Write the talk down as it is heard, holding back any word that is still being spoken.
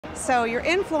So you're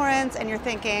in Florence and you're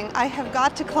thinking, I have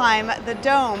got to climb the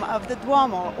dome of the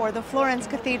Duomo, or the Florence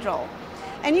Cathedral.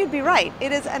 And you'd be right,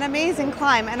 it is an amazing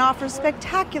climb and offers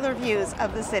spectacular views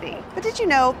of the city. But did you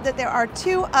know that there are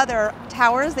 2 other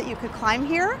towers that you could climb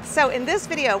here? So in this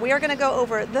video, we are going to go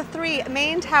over the 3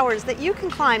 main towers that you can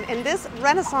climb in this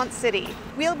Renaissance city.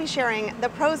 We'll be sharing the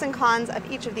pros and cons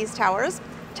of each of these towers,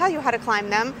 tell you how to climb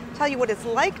them, tell you what it's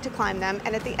like to climb them,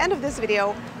 and at the end of this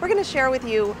video, we're going to share with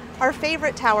you our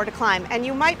favorite tower to climb, and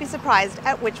you might be surprised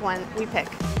at which one we pick.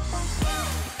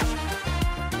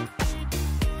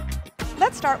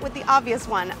 Let's start with the obvious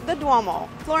one, the Duomo,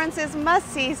 Florence's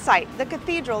must-see sight, the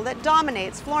cathedral that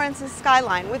dominates Florence's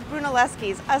skyline with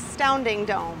Brunelleschi's astounding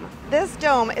dome. This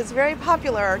dome is very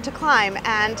popular to climb,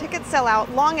 and tickets sell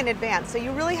out long in advance, so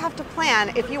you really have to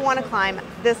plan if you want to climb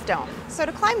this dome. So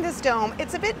to climb this dome,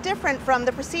 it's a bit different from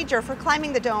the procedure for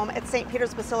climbing the dome at St.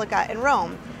 Peter's Basilica in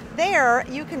Rome. There,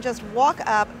 you can just walk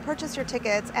up, purchase your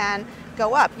tickets, and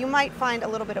go up. You might find a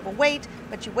little bit of a wait,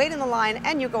 but you wait in the line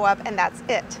and you go up, and that's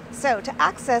it. So to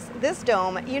access this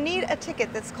dome, you need a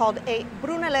ticket that's called a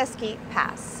Brunelleschi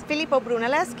pass. Filippo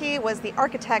Brunelleschi was the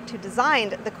architect who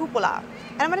designed the cupola,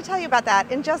 and I'm going to tell you about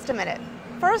that in just a minute.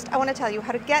 First, I want to tell you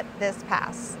how to get this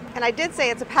pass. And I did say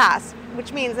it's a pass,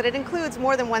 which means that it includes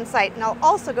more than one site, and I'll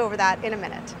also go over that in a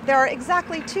minute. There are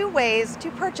exactly 2 ways to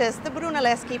purchase the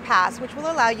Brunelleschi pass, which will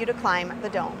allow you to climb the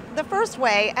dome. The first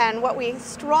way, and what we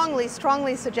strongly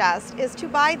suggest, is to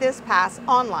buy this pass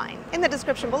online. In the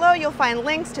description below, you'll find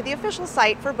links to the official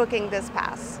site for booking this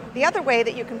pass. The other way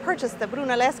that you can purchase the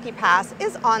Brunelleschi pass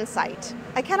is on-site.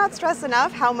 I cannot stress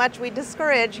enough how much we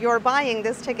discourage your buying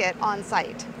this ticket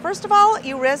on-site. First of all,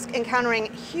 you risk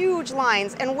encountering huge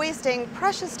lines and wasting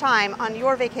precious time on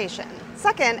your vacation.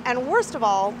 Second, and worst of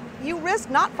all, you risk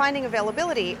not finding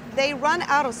availability. They run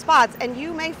out of spots, and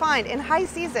you may find in high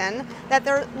season that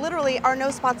there literally are no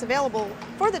spots available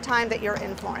for the time that you're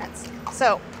in Florence.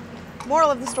 So, moral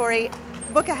of the story,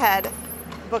 book ahead,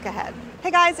 book ahead. Hey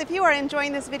guys, if you are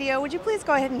enjoying this video, would you please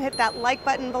go ahead and hit that like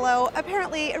button below?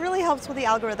 Apparently, it really helps with the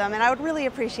algorithm, and I would really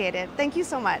appreciate it. Thank you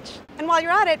so much. And while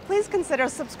you're at it, please consider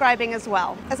subscribing as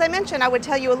well. As I mentioned, I would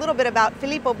tell you a little bit about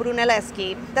Filippo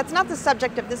Brunelleschi. That's not the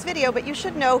subject of this video, but you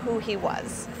should know who he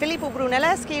was. Filippo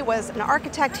Brunelleschi was an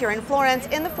architect here in Florence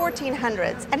in the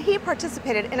 1400s, and he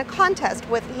participated in a contest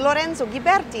with Lorenzo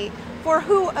Ghiberti for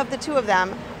who of the 2 of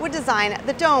them would design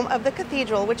the dome of the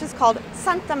cathedral, which is called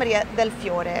Santa Maria del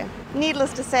Fiore.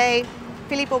 Needless to say,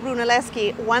 Filippo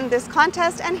Brunelleschi won this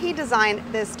contest, and he designed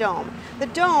this dome. The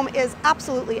dome is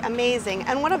absolutely amazing,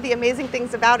 and one of the amazing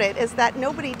things about it is that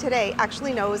nobody today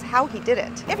actually knows how he did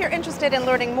it. If you're interested in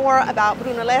learning more about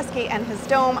Brunelleschi and his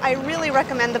dome, I really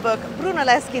recommend the book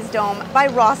Brunelleschi's Dome by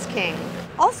Ross King.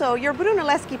 Also, your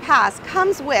Brunelleschi pass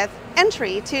comes with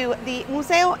entry to the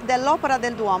Museo dell'Opera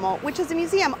del Duomo, which is a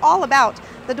museum all about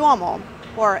the Duomo,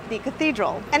 or the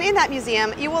cathedral. And in that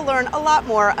museum, you will learn a lot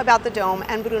more about the dome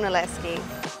and Brunelleschi.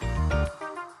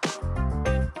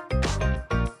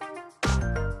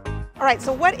 All right,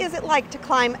 so what is it like to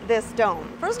climb this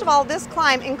dome? First of all, this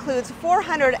climb includes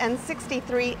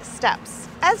 463 steps.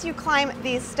 As you climb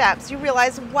these steps, you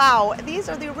realize, wow, these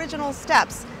are the original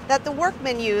steps that the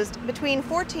workmen used between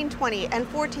 1420 and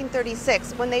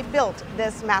 1436 when they built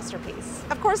this masterpiece.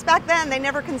 Of course, back then, they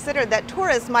never considered that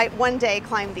tourists might one day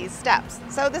climb these steps.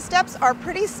 So the steps are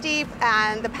pretty steep,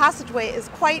 and the passageway is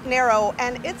quite narrow,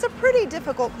 and it's a pretty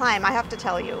difficult climb, I have to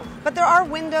tell you. But there are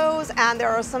windows, and there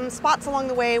are some spots along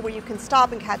the way where you can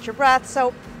stop and catch your breath,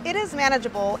 so it is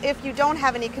manageable if you don't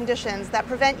have any conditions that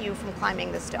prevent you from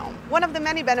climbing this dome. One of the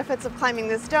many benefits of climbing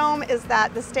this dome is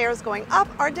that the stairs going up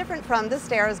are different from the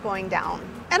stairs going down.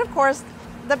 And of course,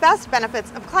 the best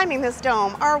benefits of climbing this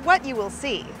dome are what you will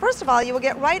see. First of all, you will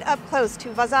get right up close to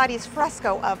Vasari's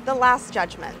fresco of the Last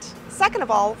Judgment. Second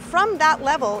of all, from that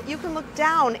level, you can look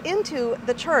down into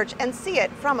the church and see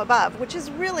it from above, which is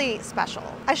really special.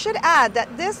 I should add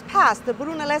that this pass, the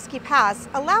Brunelleschi pass,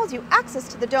 allows you access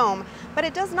to the dome, but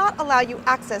it does not allow you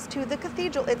access to the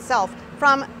cathedral itself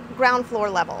from ground floor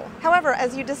level. However,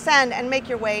 as you descend and make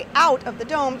your way out of the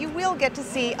dome, you will get to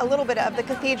see a little bit of the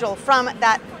cathedral from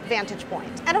that vantage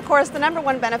point. And of course, the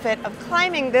 #1 benefit of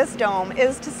climbing this dome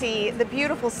is to see the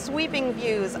beautiful sweeping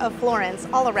views of Florence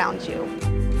all around you.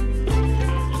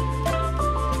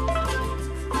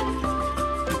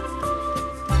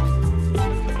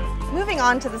 Moving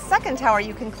on to the second tower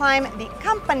you can climb, the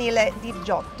Campanile di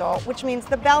Giotto, which means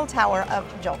the bell tower of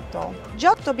Giotto.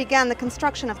 Giotto began the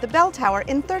construction of the bell tower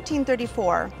in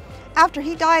 1334. After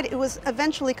he died, it was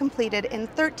eventually completed in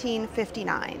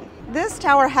 1359. This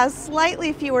tower has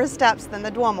slightly fewer steps than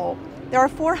the Duomo. There are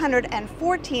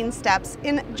 414 steps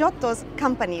in Giotto's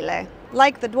Campanile.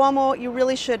 Like the Duomo, you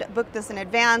really should book this in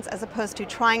advance as opposed to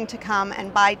trying to come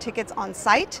and buy tickets on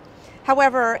site.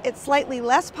 However, it's slightly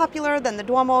less popular than the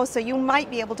Duomo, so you might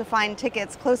be able to find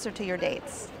tickets closer to your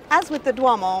dates. As with the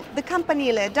Duomo, the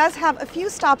Campanile does have a few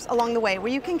stops along the way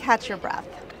where you can catch your breath.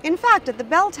 In fact, at the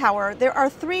bell tower, there are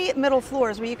 3 middle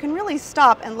floors where you can really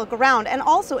stop and look around and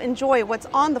also enjoy what's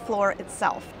on the floor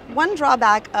itself. One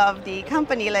drawback of the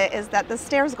Campanile is that the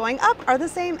stairs going up are the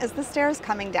same as the stairs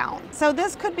coming down. So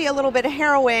this could be a little bit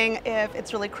harrowing if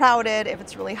it's really crowded, if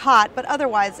it's really hot, but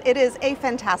otherwise it is a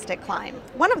fantastic climb.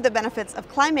 One of the benefits of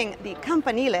climbing the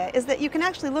Campanile is that you can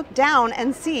actually look down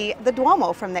and see the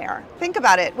Duomo from there. Think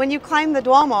about it, when you climb the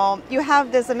Duomo, you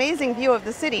have this amazing view of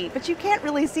the city, but you can't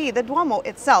really see the Duomo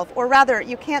itself, or rather,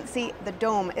 you can't see the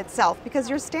dome itself because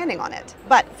you're standing on it.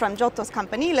 But from Giotto's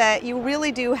Campanile, you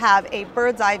really do have a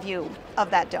bird's eye view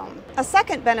of that dome. A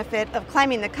second benefit of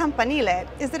climbing the Campanile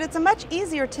is that it's a much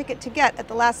easier ticket to get at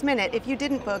the last minute if you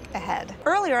didn't book ahead.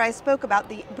 Earlier I spoke about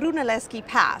the Brunelleschi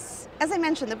Pass. As I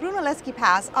mentioned, the Brunelleschi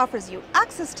Pass offers you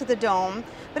access to the dome,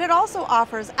 but it also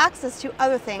offers access to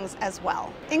other things as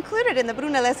well. Included in the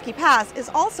Brunelleschi Pass is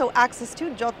also access to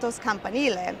Giotto's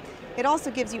Campanile. It also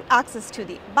gives you access to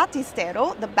the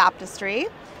Battistero, the baptistry.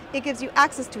 It gives you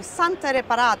access to Santa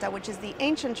Reparata, which is the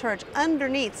ancient church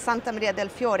underneath Santa Maria del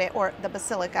Fiore, or the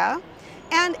Basilica.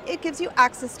 And it gives you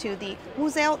access to the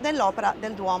Museo dell'Opera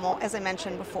del Duomo, as I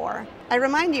mentioned before. I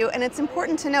remind you, and it's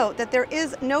important to note, that there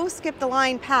is no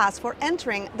skip-the-line pass for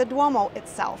entering the Duomo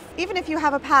itself. Even if you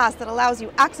have a pass that allows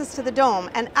you access to the dome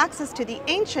and access to the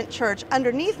ancient church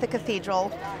underneath the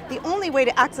cathedral, the only way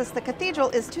to access the cathedral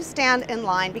is to stand in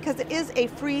line because it is a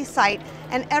free site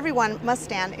and everyone must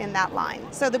stand in that line.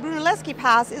 So the Brunelleschi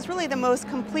Pass is really the most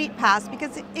complete pass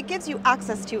because it gives you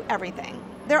access to everything.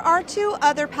 There are 2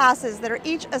 other passes that are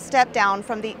each a step down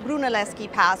from the Brunelleschi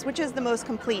Pass, which is the most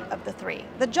complete of the 3.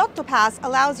 The Giotto Pass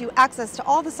allows you access to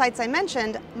all the sites I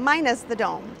mentioned, minus the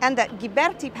dome. And the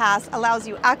Ghiberti Pass allows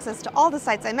you access to all the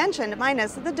sites I mentioned,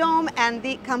 minus the dome and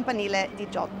the Campanile di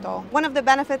Giotto. One of the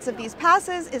benefits of these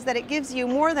passes is that it gives you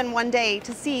more than one day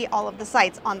to see all of the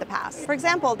sites on the pass. For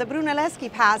example, the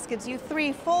Brunelleschi Pass gives you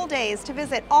 3 full days to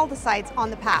visit all the sites on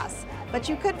the pass, but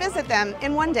you could visit them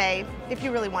in one day if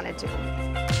you really wanted to.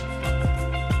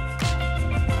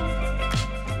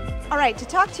 All right, to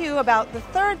talk to you about the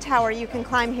 3rd tower you can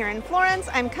climb here in Florence,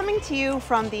 I'm coming to you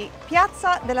from the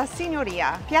Piazza della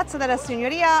Signoria. Piazza della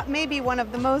Signoria may be one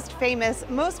of the most famous,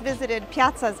 most visited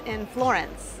piazzas in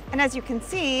Florence. And as you can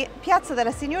see, Piazza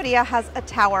della Signoria has a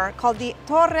tower called the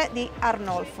Torre di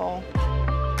Arnolfo.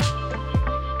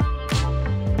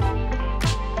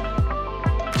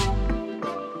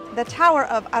 The Tower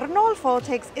of Arnolfo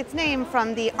takes its name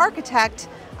from the architect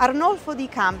Arnolfo di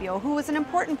Cambio, who was an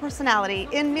important personality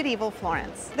in medieval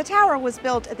Florence. The tower was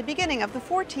built at the beginning of the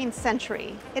 14th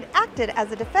century. It acted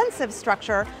as a defensive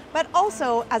structure, but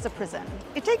also as a prison.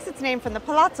 It takes its name from the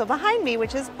palazzo behind me,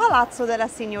 which is Palazzo della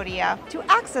Signoria. To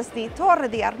access the Torre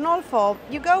di Arnolfo,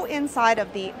 you go inside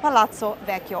of the Palazzo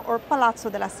Vecchio, or Palazzo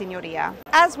della Signoria.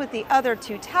 As with the other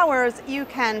 2 towers, you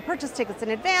can purchase tickets in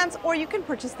advance, or you can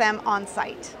purchase them on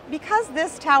site. Because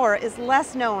this tower is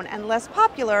less known and less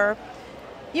popular,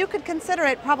 you could consider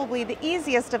it probably the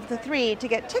easiest of the 3 to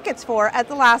get tickets for at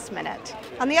the last minute.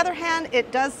 On the other hand, it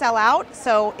does sell out,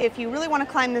 so if you really want to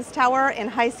climb this tower in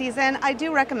high season, I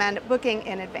do recommend booking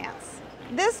in advance.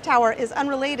 This tower is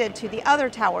unrelated to the other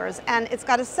towers, and it's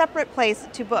got a separate place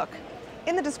to book.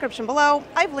 In the description below,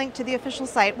 I've linked to the official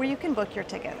site where you can book your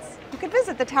tickets. You could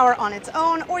visit the tower on its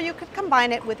own, or you could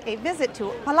combine it with a visit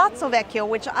to Palazzo Vecchio,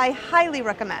 which I highly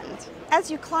recommend. As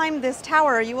you climb this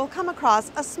tower, you will come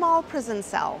across a small prison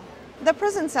cell. The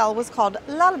prison cell was called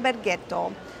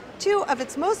l'Alberghetto. 2 of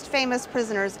its most famous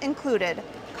prisoners included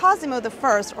Cosimo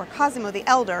I, or Cosimo the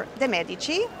Elder, de'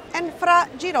 Medici, and Fra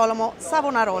Girolamo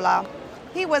Savonarola.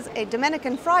 He was a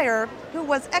Dominican friar who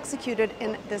was executed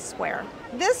in this square.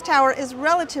 This tower is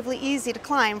relatively easy to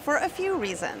climb for a few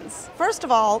reasons. First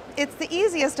of all, it's the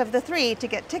easiest of the 3 to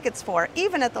get tickets for,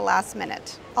 even at the last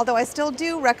minute, although I still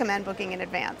do recommend booking in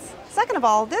advance. Second of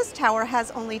all, this tower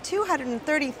has only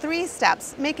 233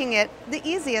 steps, making it the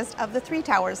easiest of the 3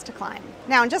 towers to climb.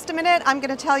 Now, in just a minute, I'm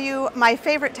going to tell you my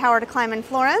favorite tower to climb in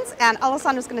Florence, and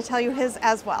Alessandro's going to tell you his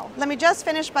as well. Let me just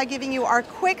finish by giving you our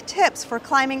quick tips for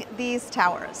climbing these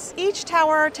towers. Each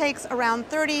tower takes around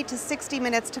 30 to 60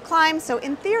 minutes to climb, so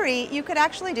in theory, you could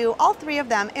actually do all 3 of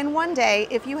them in one day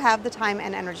if you have the time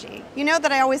and energy. You know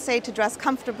that I always say to dress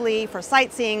comfortably for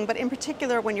sightseeing, but in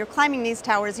particular when you're climbing these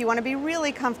towers, you want to be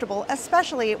really comfortable,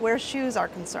 especially where shoes are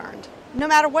concerned. No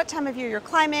matter what time of year you're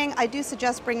climbing, I do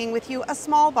suggest bringing with you a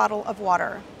small bottle of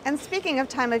water. And speaking of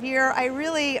time of year, I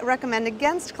really recommend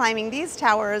against climbing these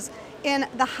towers in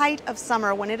the height of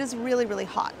summer when it is really, really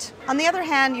hot. On the other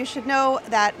hand, you should know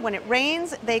that when it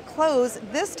rains, they close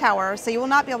this tower, so you will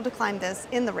not be able to climb this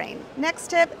in the rain. Next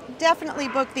tip, definitely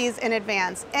book these in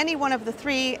advance. Any one of the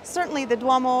three, certainly the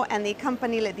Duomo and the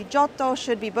Campanile di Giotto,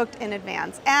 should be booked in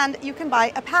advance. And you can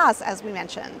buy a pass, as we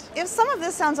mentioned. If some of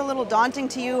this sounds a little daunting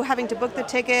to you, having to book the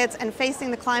tickets and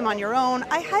facing the climb on your own,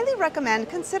 I highly recommend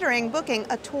considering booking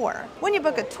a tour. When you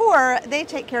book a tour, they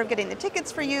take care of getting the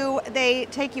tickets for you, they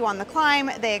take you on the climb,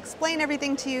 they explain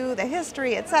everything to you, the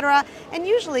history, etc. And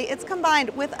usually it's combined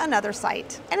with another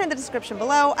site. And in the description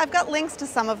below, I've got links to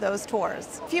some of those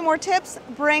tours. A few more tips,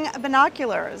 bring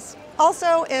binoculars.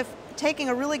 Also, if taking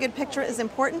a really good picture is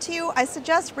important to you, I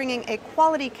suggest bringing a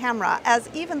quality camera, as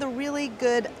even the really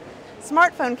good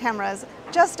smartphone cameras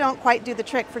just don't quite do the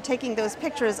trick for taking those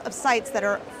pictures of sites that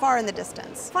are far in the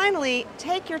distance. Finally,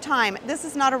 take your time. This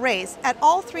is not a race. At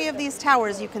all three of these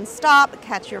towers, you can stop,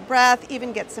 catch your breath,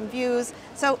 even get some views.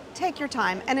 So take your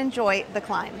time and enjoy the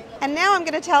climb. And now I'm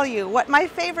going to tell you what my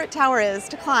favorite tower is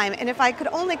to climb, and if I could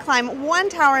only climb one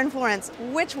tower in Florence,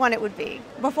 which one it would be.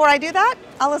 Before I do that,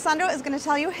 Alessandro is going to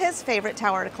tell you his favorite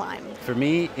tower to climb. For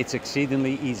me, it's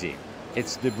exceedingly easy.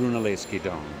 It's the Brunelleschi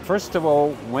Dome. First of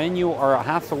all, when you are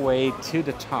halfway to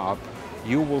the top,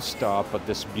 you will stop at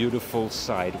this beautiful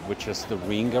site, which is the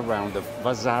ring around the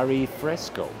Vasari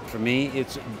fresco. For me,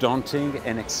 it's daunting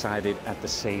and excited at the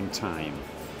same time.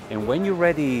 And when you're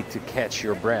ready to catch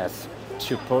your breath,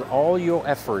 to put all your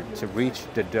effort to reach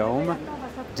the dome,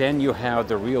 then you have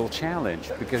the real challenge,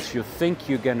 because you think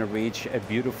you're gonna reach a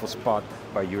beautiful spot,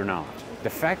 but you're not. The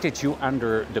fact that you're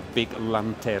under the big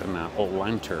lanterna or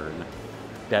lantern,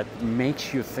 that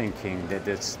makes you thinking that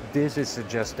this is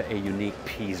just a unique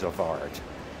piece of art.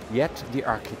 Yet the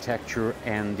architecture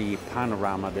and the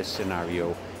panorama, the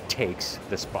scenario, takes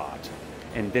the spot.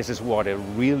 And this is what is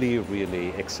really, really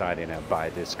exciting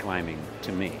about this climbing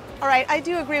to me. All right, I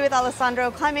do agree with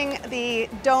Alessandro. Climbing the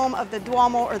dome of the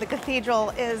Duomo or the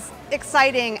Cathedral is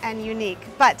exciting and unique,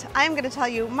 but I'm going to tell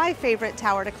you my favorite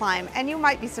tower to climb, and you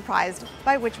might be surprised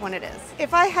by which one it is.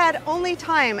 If I had only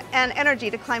time and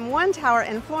energy to climb one tower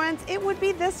in Florence, it would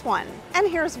be this one. And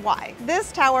here's why.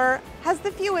 This tower has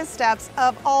the fewest steps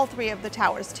of all three of the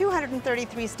towers,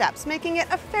 233 steps, making it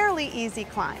a fairly easy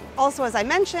climb. Also, as I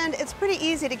mentioned, it's pretty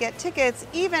easy to get tickets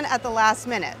even at the last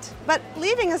minute. But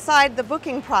leaving aside the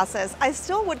booking process, I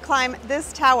still would climb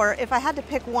this tower if I had to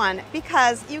pick one,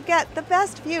 because you get the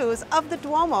best views of the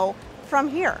Duomo from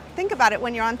here. Think about it,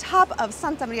 when you're on top of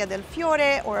Santa Maria del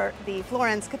Fiore or the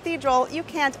Florence Cathedral, you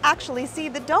can't actually see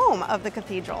the dome of the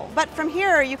cathedral. But from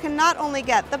here, you can not only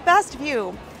get the best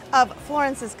view of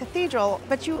Florence's cathedral,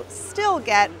 but you still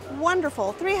get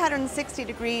wonderful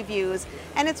 360-degree views,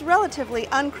 and it's relatively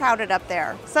uncrowded up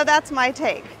there. So that's my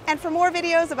take. And for more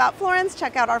videos about Florence,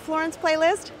 check out our Florence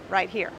playlist right here.